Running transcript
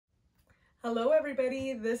Hello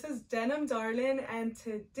everybody, this is Denim Darlin, and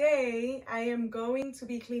today I am going to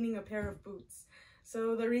be cleaning a pair of boots.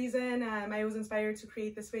 So the reason I was inspired to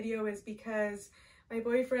create this video is because my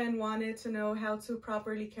boyfriend wanted to know how to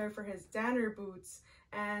properly care for his Danner boots,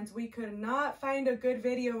 and we could not find a good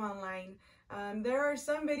video online. There are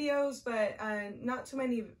some videos, but not too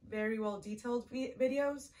many very well detailed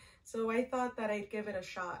videos, so I thought that I'd give it a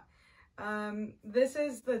shot. This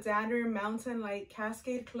is the Danner Mountain Light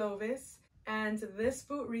Cascade Clovis. And this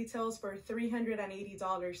boot retails for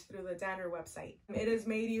 $380 through the Danner website. It is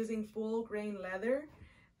made using full grain leather,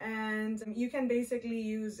 and you can basically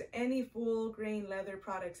use any full grain leather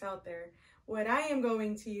products out there. What I am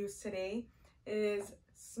going to use today is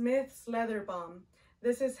Smith's Leather Balm.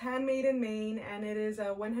 This is handmade in Maine, and it is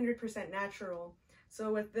 100% natural.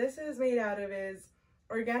 So what this is made out of is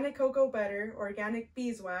organic cocoa butter, organic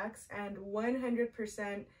beeswax, and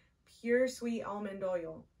 100% pure sweet almond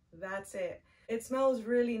oil. That's it. It smells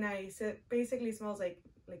really nice. It basically smells like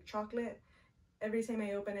chocolate. Every time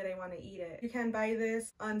I open it, I want to eat it. You can buy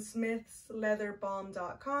this on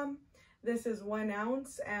smithsleatherbalm.com. This is 1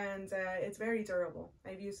 ounce, and it's very durable.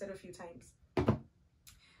 I've used it a few times.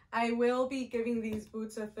 I will be giving these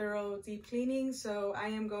boots a thorough deep cleaning, so I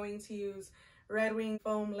am going to use Red Wing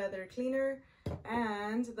foam leather cleaner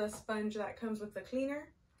and the sponge that comes with the cleaner.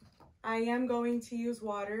 I am going to use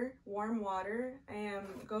water, warm water. I am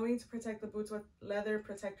going to protect the boots with Leather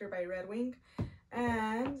Protector by Red Wing.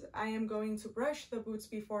 And I am going to brush the boots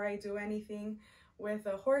before I do anything with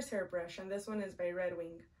a horsehair brush. And this one is by Red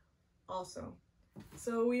Wing also.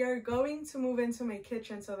 So we are going to move into my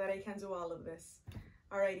kitchen so that I can do all of this.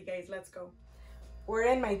 Alrighty guys, let's go. We're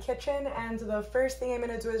in my kitchen, and the first thing I'm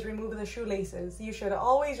going to do is remove the shoelaces. You should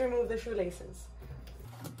always remove the shoelaces.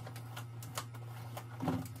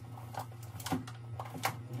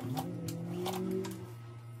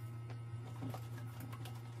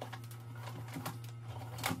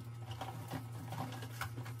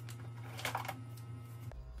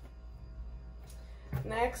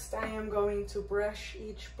 Next, I am going to brush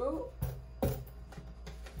each boot,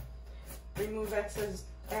 remove excess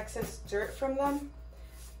dirt from them.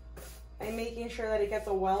 I'm making sure that I get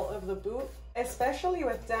the welt of the boot. Especially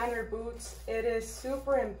with Danner boots, it is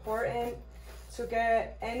super important to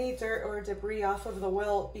get any dirt or debris off of the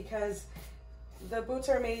welt, because the boots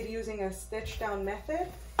are made using a stitch down method,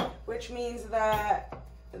 which means that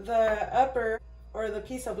the upper, or the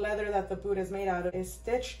piece of leather that the boot is made out of, is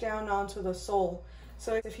stitched down onto the sole.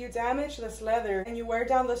 So if you damage this leather and you wear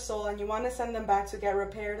down the sole and you want to send them back to get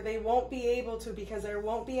repaired, they won't be able to, because there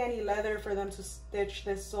won't be any leather for them to stitch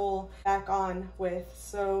this sole back on with.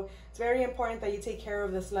 So it's very important that you take care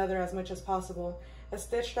of this leather as much as possible. A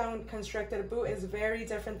stitched down constructed boot is very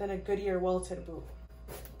different than a Goodyear welted boot.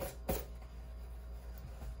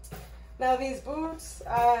 Now these boots,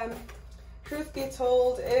 truth be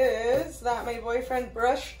told, is that my boyfriend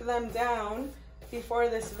brushed them down before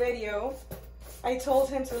this video. I told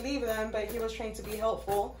him to leave them, but he was trying to be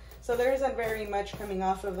helpful, so there isn't very much coming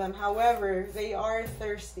off of them. However, they are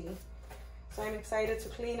thirsty, so I'm excited to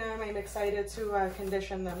clean them. I'm excited to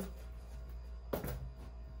condition them.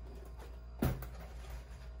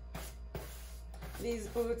 These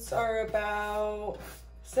boots are about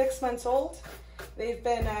 6 months old. They've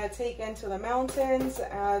been taken to the mountains.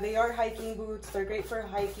 They are hiking boots. They're great for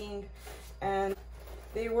hiking, and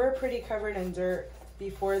they were pretty covered in dirt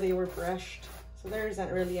before they were brushed. So there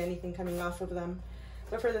isn't really anything coming off of them.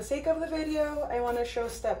 But for the sake of the video, I want to show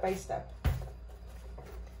step by step.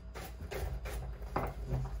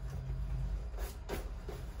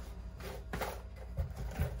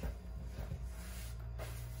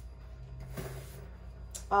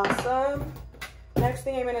 Awesome. Next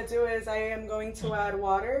thing I'm going to do is I am going to add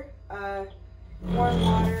water, warm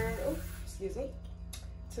water,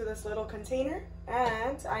 to this little container,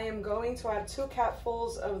 and I am going to add 2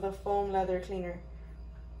 capfuls of the foam leather cleaner.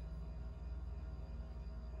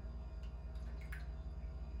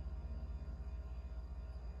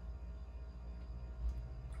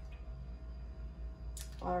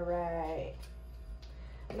 All right.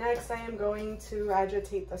 Next, I am going to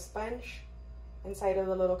agitate the sponge inside of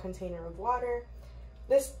the little container of water.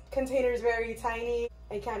 This container is very tiny.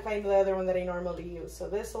 I can't find the other one that I normally use, so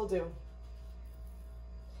this will do.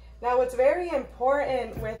 Now what's very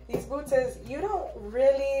important with these boots is you don't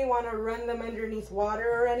really want to run them underneath water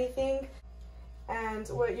or anything. And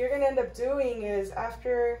what you're going to end up doing is,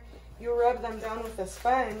 after you rub them down with the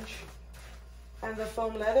sponge and the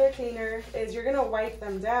foam leather cleaner, is you're going to wipe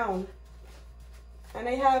them down. And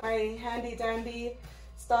I have my handy dandy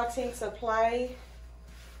Stock Tank Supply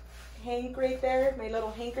hank right there, my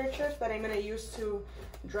little handkerchief that I'm going to use to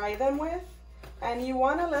dry them with. And you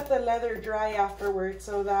want to let the leather dry afterwards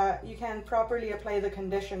so that you can properly apply the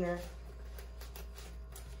conditioner.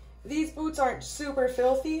 These boots aren't super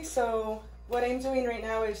filthy, so what I'm doing right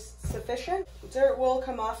now is sufficient. Dirt will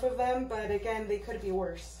come off of them, but again, they could be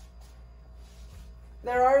worse.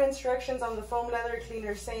 There are instructions on the foam leather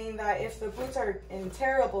cleaner saying that if the boots are in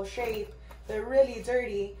terrible shape, they're really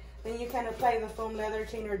dirty, then you can apply the foam leather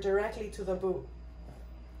cleaner directly to the boot.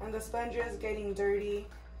 And the sponge is getting dirty,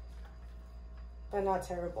 but not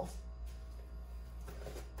terrible.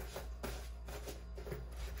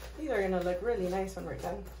 These are gonna look really nice when we're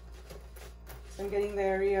done. So I'm getting the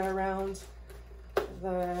area around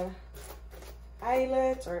the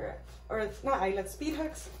eyelets, or not eyelets, speed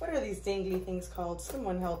hooks. What are these dangly things called?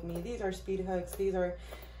 Someone help me. These are speed hooks. These are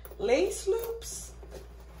lace loops.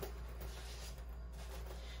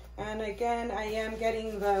 And again, I am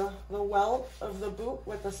getting the welt of the boot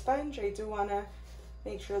with the sponge. I do want to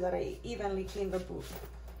make sure that I evenly clean the boot.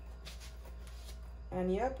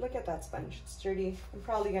 And yep, look at that sponge. It's dirty. I'm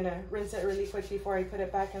probably going to rinse it really quick before I put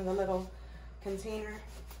it back in the little container.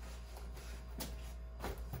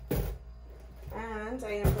 And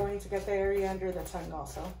I am going to get the area under the tongue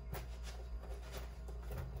also.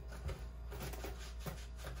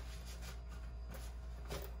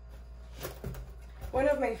 One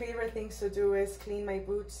of my favorite things to do is clean my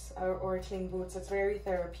boots or clean boots. It's very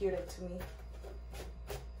therapeutic to me.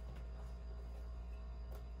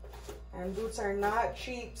 And boots are not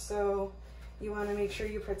cheap, so you want to make sure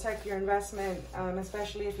you protect your investment,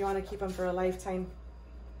 especially if you want to keep them for a lifetime.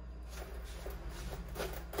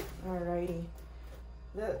 Alrighty,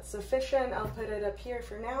 that's sufficient. I'll put it up here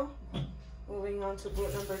for now. Moving on to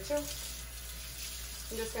boot number 2. I'm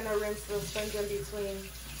just going to rinse the sponge in between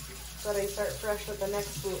so that I start fresh with the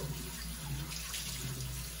next boot.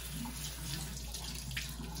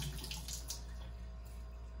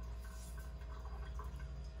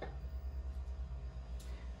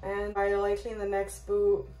 And while I clean the next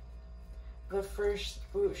boot, the first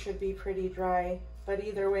boot should be pretty dry. But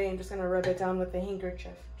either way, I'm just going to rub it down with the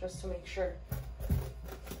handkerchief just to make sure.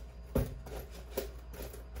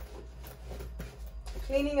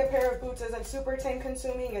 Cleaning a pair of boots isn't super time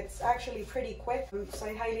consuming. It's actually pretty quick. So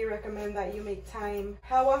I highly recommend that you make time.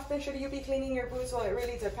 How often should you be cleaning your boots? Well, it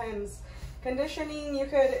really depends. Conditioning,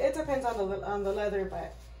 it depends on the leather,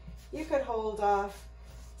 but you could hold off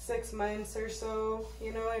 6 months or so,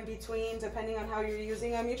 you know, in between, depending on how you're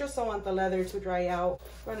using them. You just don't want the leather to dry out.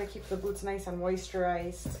 You want to keep the boots nice and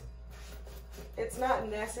moisturized. It's not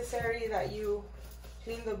necessary that you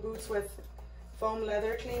clean the boots with foam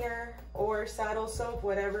leather cleaner or saddle soap,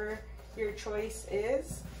 whatever your choice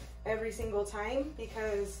is, every single time,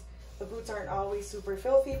 because the boots aren't always super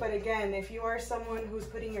filthy. But again, if you are someone who's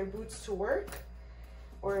putting your boots to work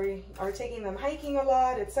or are taking them hiking a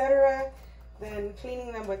lot, etc., then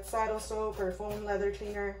cleaning them with saddle soap or foam leather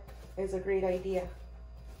cleaner is a great idea.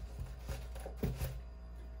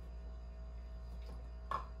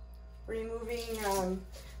 Removing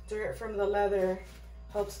dirt from the leather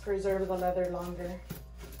helps preserve the leather longer.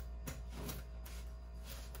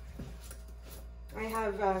 I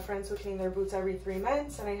have friends who clean their boots every 3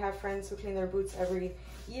 months, and I have friends who clean their boots every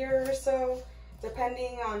year or so.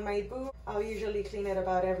 Depending on my boot, I'll usually clean it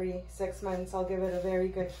about every 6 months. I'll give it a very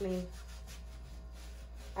good clean.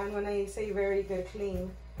 And when I say very good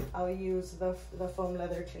clean, I'll use the foam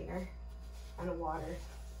leather cleaner and water.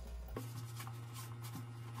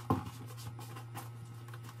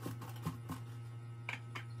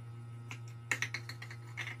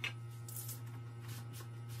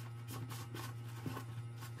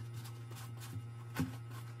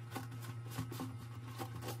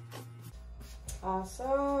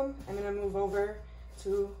 Awesome. I'm going to move over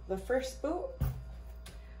to the first boot.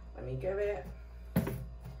 Let me give it.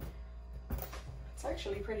 It's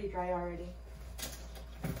actually pretty dry already.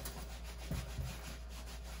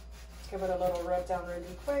 Give it a little rub down really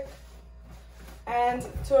quick. And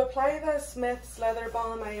to apply the Smith's Leather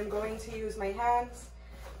Balm, I am going to use my hands.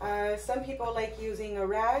 Some people like using a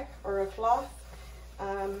rag or a cloth.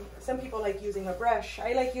 Some people like using a brush.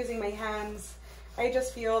 I like using my hands. I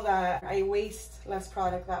just feel that I waste less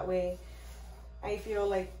product that way. I feel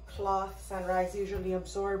like cloths and rags usually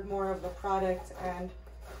absorb more of the product, and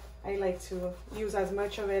I like to use as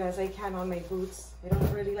much of it as I can on my boots. I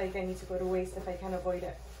don't really like any to go to waste if I can avoid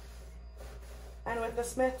it. And with the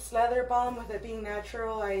Smith's Leather Balm, with it being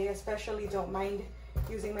natural, I especially don't mind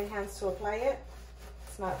using my hands to apply it.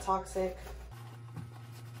 It's not toxic.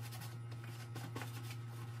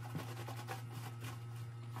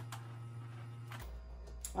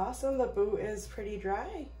 Awesome, the boot is pretty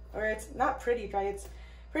dry. Or it's not pretty dry, it's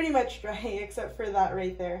pretty much dry except for that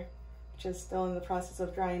right there, which is still in the process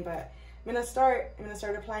of drying. But I'm gonna start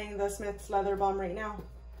applying the Smith's Leather Balm right now.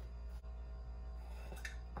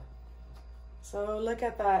 So look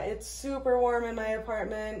at that, it's super warm in my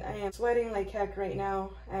apartment. I am sweating like heck right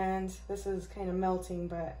now, and this is kind of melting,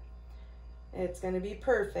 but it's gonna be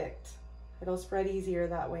perfect. It'll spread easier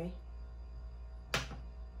that way.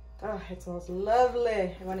 Oh, it smells lovely.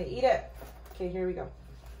 I wanna eat it. Okay, here we go.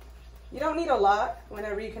 You don't need a lot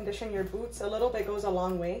whenever you condition your boots. A little bit goes a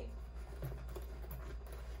long way.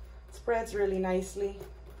 It spreads really nicely.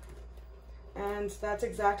 And that's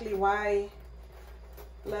exactly why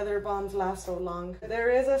leather balms last so long.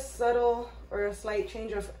 There is a subtle or a slight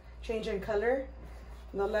change in color,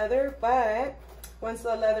 the leather, but once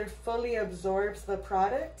the leather fully absorbs the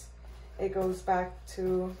product, it goes back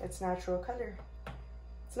to its natural color.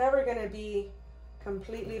 It's never going to be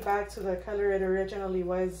completely back to the color it originally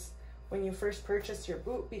was when you first purchased your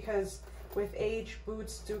boot, because with age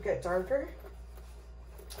boots do get darker,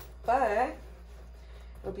 but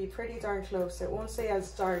it'll be pretty darn close. It won't stay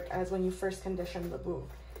as dark as when you first conditioned the boot.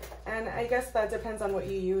 And I guess that depends on what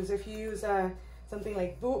you use. If you use something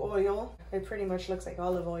like boot oil, it pretty much looks like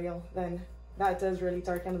olive oil, then that does really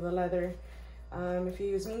darken the leather. If you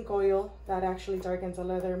use mink oil, that actually darkens the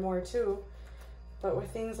leather more too. But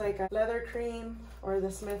with things like a leather cream or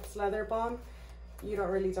the Smith's Leather Balm, you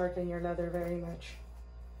don't really darken your leather very much.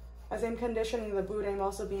 As I'm conditioning the boot, I'm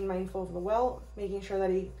also being mindful of the welt, making sure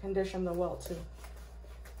that I condition the welt too.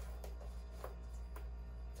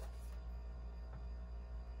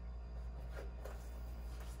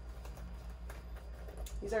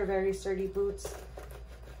 These are very sturdy boots.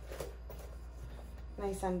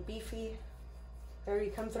 Nice and beefy, very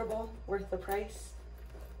comfortable, worth the price.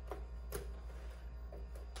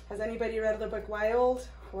 Has anybody read the book Wild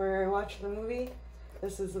or watched the movie?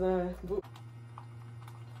 This is the boot.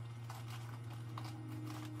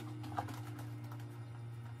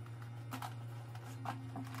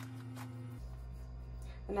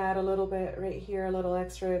 And add a little bit right here, a little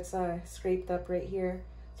extra. It's scraped up right here.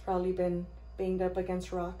 It's probably been banged up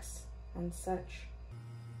against rocks and such.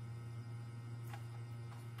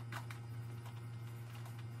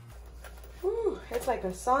 Whew, it's like a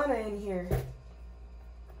sauna in here.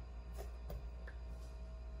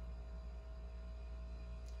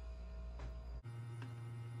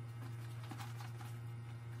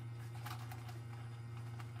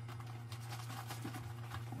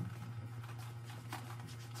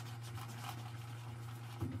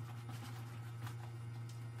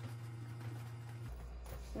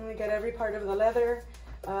 I'm going to get every part of the leather.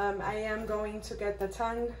 I am going to get the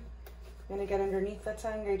tongue. I'm going to get underneath the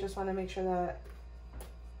tongue. I just want to make sure that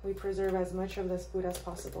we preserve as much of this boot as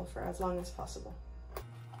possible for as long as possible.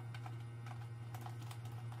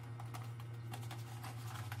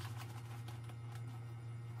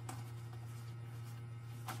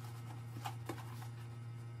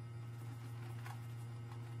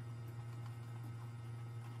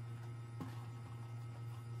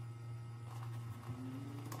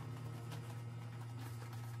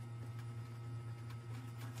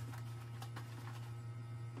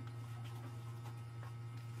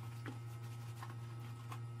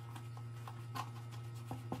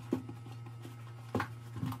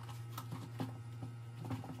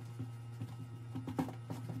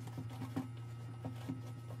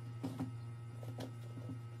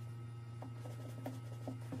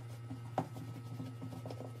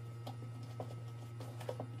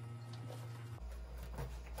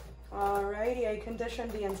 Alrighty, I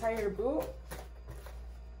conditioned the entire boot.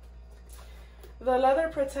 The leather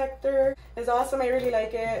protector is awesome. I really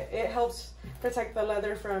like it. It helps protect the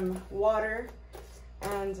leather from water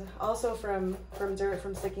and also from dirt,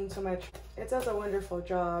 from sticking too much. It does a wonderful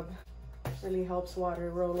job. It really helps water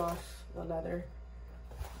roll off the leather.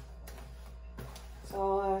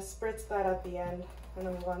 So I'll spritz that at the end and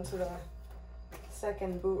then move on to the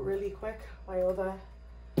second boot really quick while the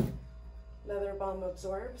leather balm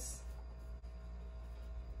absorbs.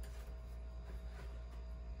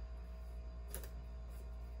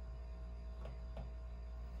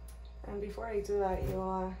 And before I do that,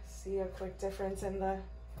 you'll see a quick difference in the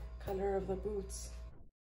color of the boots.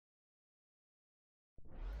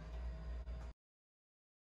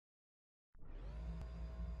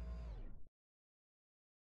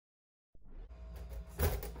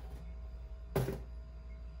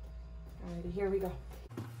 Alrighty, here we go.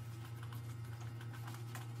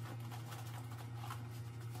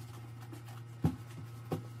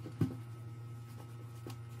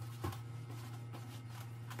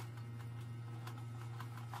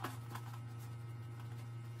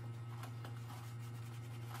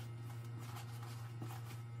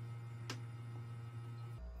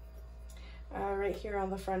 right here on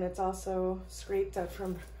the front, it's also scraped up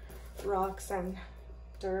from rocks and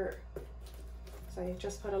dirt. So I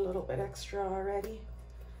just put a little bit extra already.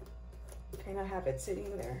 Kind of have it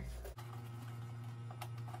sitting there.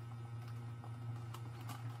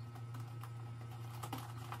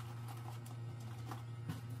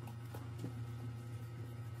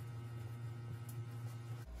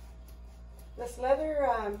 This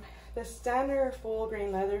leather, this standard full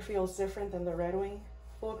grain leather feels different than the Red Wing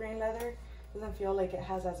full grain leather. Doesn't feel like it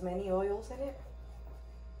has as many oils in it.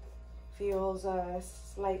 Feels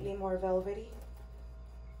slightly more velvety.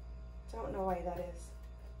 Don't know why that is.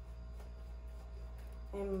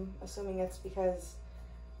 I'm assuming it's because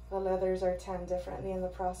the leathers are tanned differently in the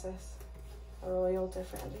process or oiled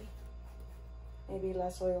differently. Maybe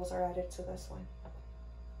less oils are added to this one.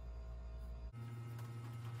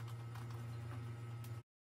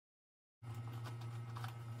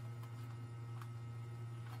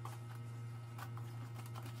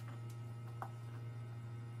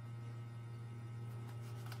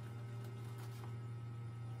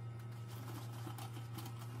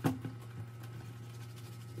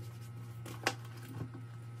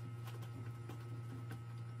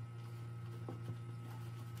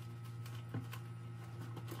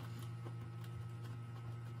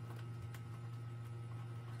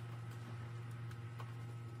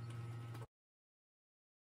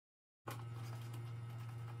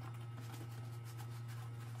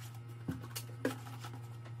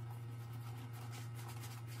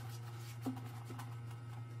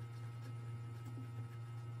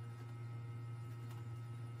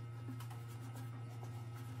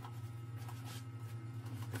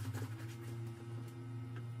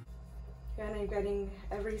 And I'm getting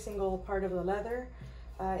every single part of the leather,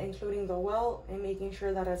 including the welt, and making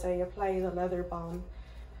sure that as I apply the leather balm,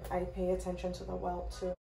 I pay attention to the welt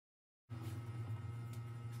too.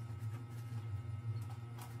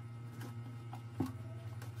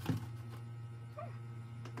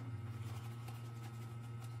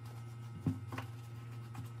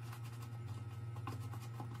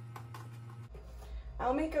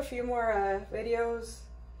 I'll make a few more videos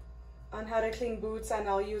on how to clean boots, and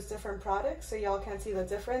I'll use different products so y'all can see the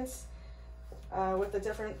difference with the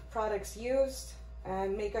different products used,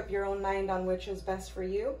 and make up your own mind on which is best for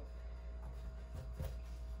you.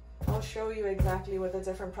 I'll show you exactly what the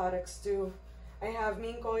different products do. I have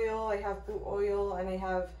mink oil, I have boot oil, and I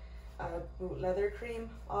have boot leather cream,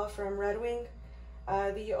 all from Red Wing.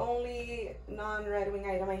 The only non-Red Wing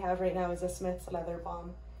item I have right now is a Smith's Leather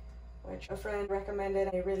Balm, which a friend recommended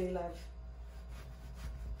and I really love.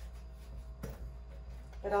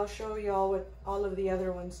 But I'll show you all what all of the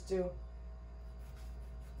other ones do.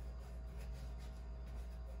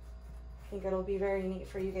 I think it'll be very neat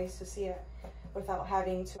for you guys to see it without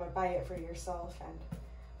having to buy it for yourself and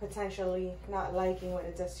potentially not liking what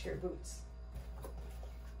it does to your boots.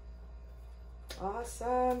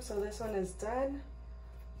 Awesome, so this one is done.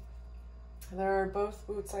 They're both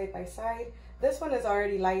boots side by side. This one is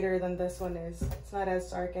already lighter than this one is. It's not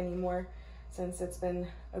as dark anymore since it's been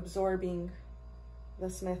absorbing the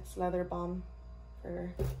Smith's Leather Balm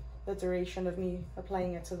for the duration of me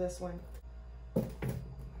applying it to this one.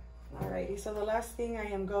 Alrighty, so the last thing I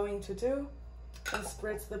am going to do is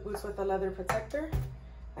spritz the boots with the leather protector,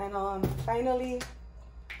 and finally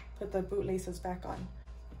put the boot laces back on.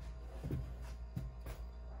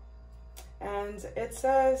 And it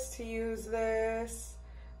says to use this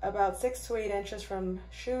about 6 to 8 inches from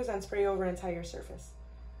shoes and spray over entire surface.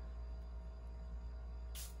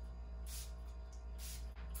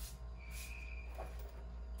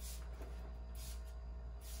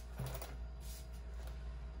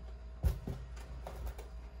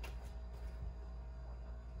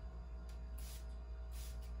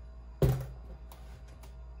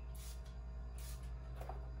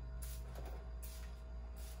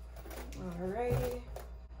 Alrighty.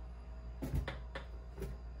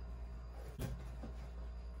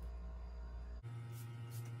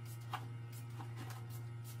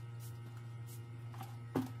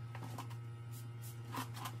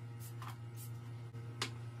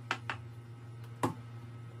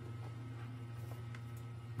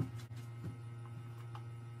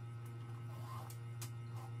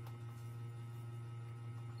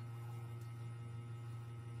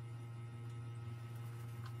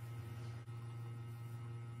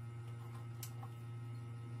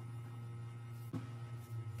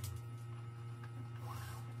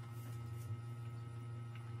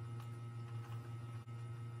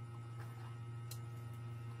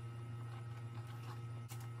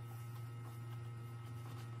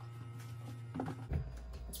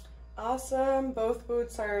 Awesome, both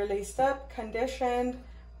boots are laced up, conditioned,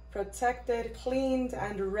 protected, cleaned,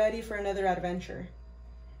 and ready for another adventure.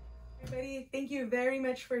 Everybody, thank you very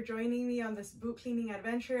much for joining me on this boot cleaning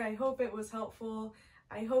adventure. I hope it was helpful.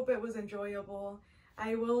 I hope it was enjoyable.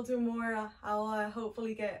 I will do more. I'll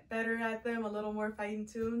hopefully get better at them, a little more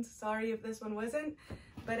fine-tuned. Sorry if this one wasn't,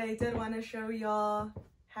 but I did want to show y'all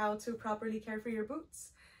how to properly care for your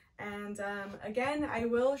boots. And again, I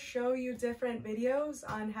will show you different videos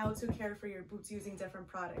on how to care for your boots using different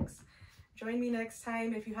products. Join me next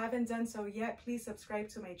time. If you haven't done so yet, please subscribe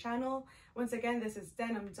to my channel. Once again, this is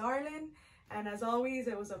Denim Darlin', and as always,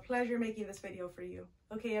 it was a pleasure making this video for you.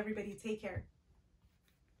 Okay, everybody, take care.